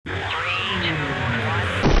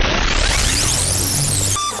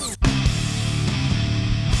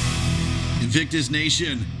Invictus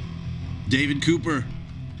Nation, David Cooper.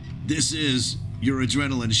 This is your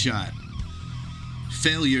adrenaline shot.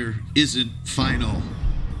 Failure isn't final.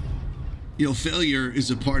 You know, failure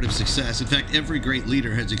is a part of success. In fact, every great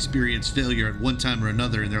leader has experienced failure at one time or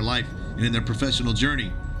another in their life and in their professional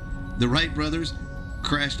journey. The Wright brothers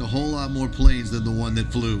crashed a whole lot more planes than the one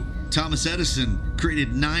that flew. Thomas Edison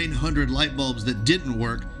created 900 light bulbs that didn't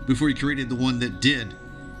work before he created the one that did.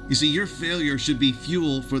 You see, your failure should be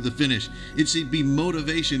fuel for the finish. It should be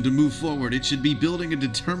motivation to move forward. It should be building a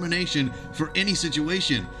determination for any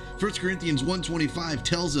situation. 1 Corinthians 1:25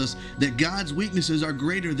 tells us that God's weaknesses are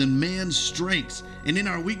greater than man's strengths, and in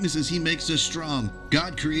our weaknesses, He makes us strong.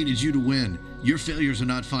 God created you to win. Your failures are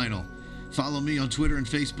not final. Follow me on Twitter and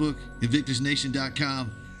Facebook,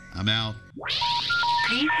 InvictusNation.com. I'm out.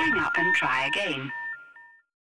 Please hang up and try again.